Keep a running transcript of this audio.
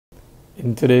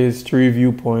In today's three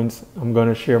viewpoints, I'm going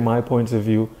to share my points of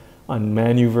view on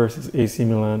Man U versus AC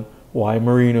Milan, why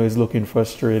Mourinho is looking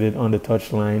frustrated on the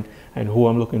touchline, and who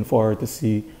I'm looking forward to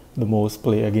see the most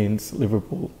play against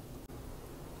Liverpool.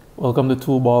 Welcome to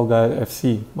Two Ball Guy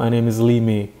FC. My name is Lee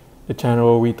May, the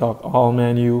channel where we talk all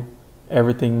Man U,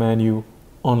 everything Man U,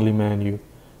 only Man U.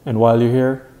 And while you're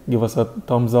here, give us a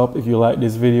thumbs up if you like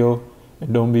this video,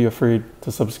 and don't be afraid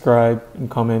to subscribe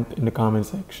and comment in the comment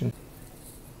section.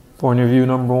 Point of view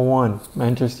number one,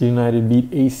 Manchester United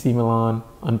beat AC Milan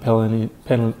on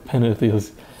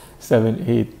penalties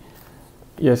 7-8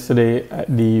 yesterday at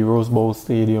the Rose Bowl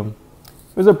Stadium.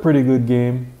 It was a pretty good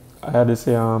game. I had to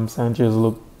say Sanchez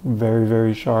looked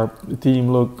very sharp. The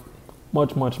team looked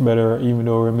much better, even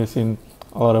though we're missing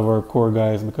a lot of our core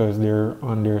guys because they're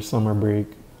on their summer break,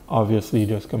 obviously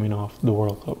just coming off the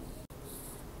World Cup.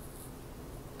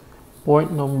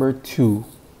 Point number two,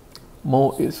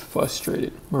 Mo is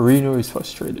frustrated. Mourinho is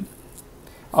frustrated.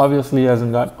 Obviously, he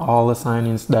hasn't got all the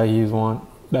signings that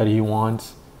he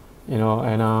wants,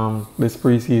 and this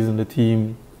preseason the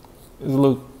team has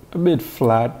looked a bit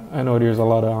flat. I know there's a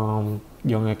lot of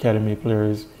young academy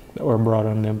players that were brought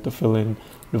on them to fill in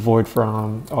the void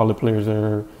from all the players that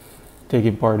are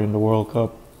taking part in the World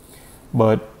Cup,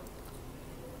 but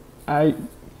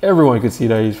everyone could see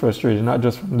that he's frustrated, not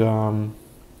just from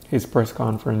his press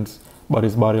conference, but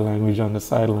his body language on the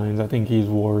sidelines. I think he's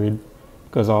worried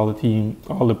because all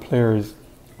the players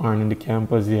aren't in the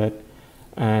camp as yet.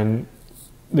 And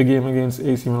the game against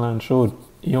AC Milan showed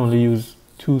he only used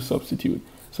 2 substitutes.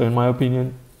 So in my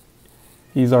opinion,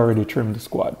 he's already trimmed the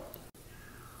squad.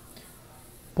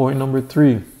 Point number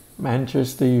 3,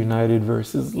 Manchester United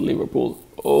versus Liverpool.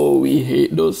 Oh, we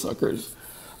hate those suckers.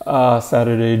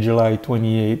 Saturday, July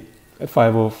 28th at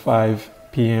 5:05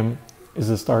 p.m. is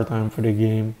the start time for the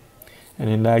game. And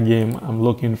in that game, I'm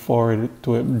looking forward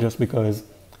to it just because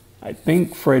I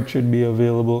think Fred should be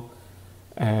available.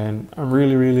 And I'm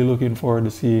really looking forward to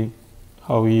see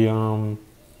how he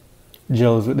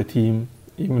gels with the team,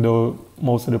 even though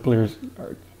most of the players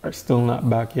are still not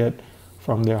back yet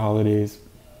from their holidays.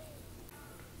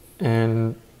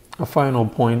 And a final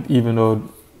point, even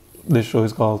though this show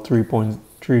is called Three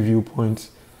Viewpoints,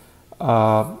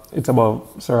 it's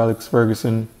about Sir Alex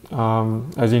Ferguson.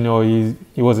 As you know,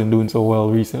 he wasn't doing so well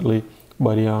recently,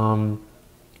 but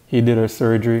he did a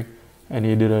surgery and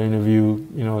he did an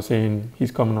interview, saying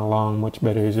he's coming along much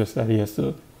better. It's just that he has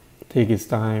to take his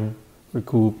time,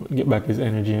 recoup, get back his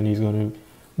energy, and he's going to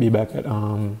be back at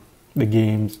the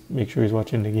games, make sure he's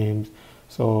watching the games.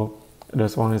 So I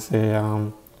just want to say,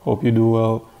 hope you do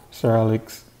well, Sir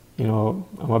Alex. I'm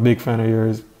a big fan of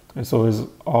yours, and so is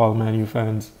all Man U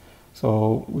fans.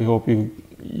 So we hope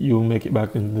you'll make it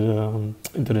back into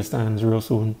the stands real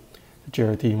soon to cheer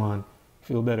our team on.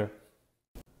 Feel better.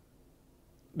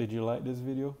 Did you like this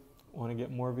video? Want to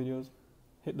get more videos?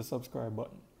 Hit the subscribe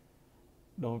button.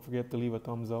 Don't forget to leave a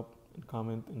thumbs up and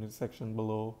comment in the section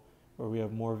below where we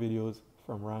have more videos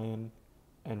from Ryan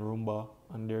and Roomba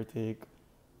on their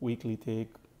weekly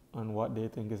take on what they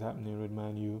think is happening with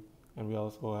Man U. And we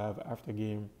also have after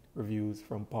game reviews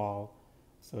from Paul.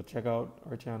 So check out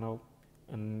our channel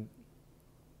and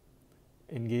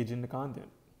engage in the content.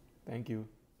 Thank you.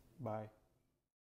 Bye.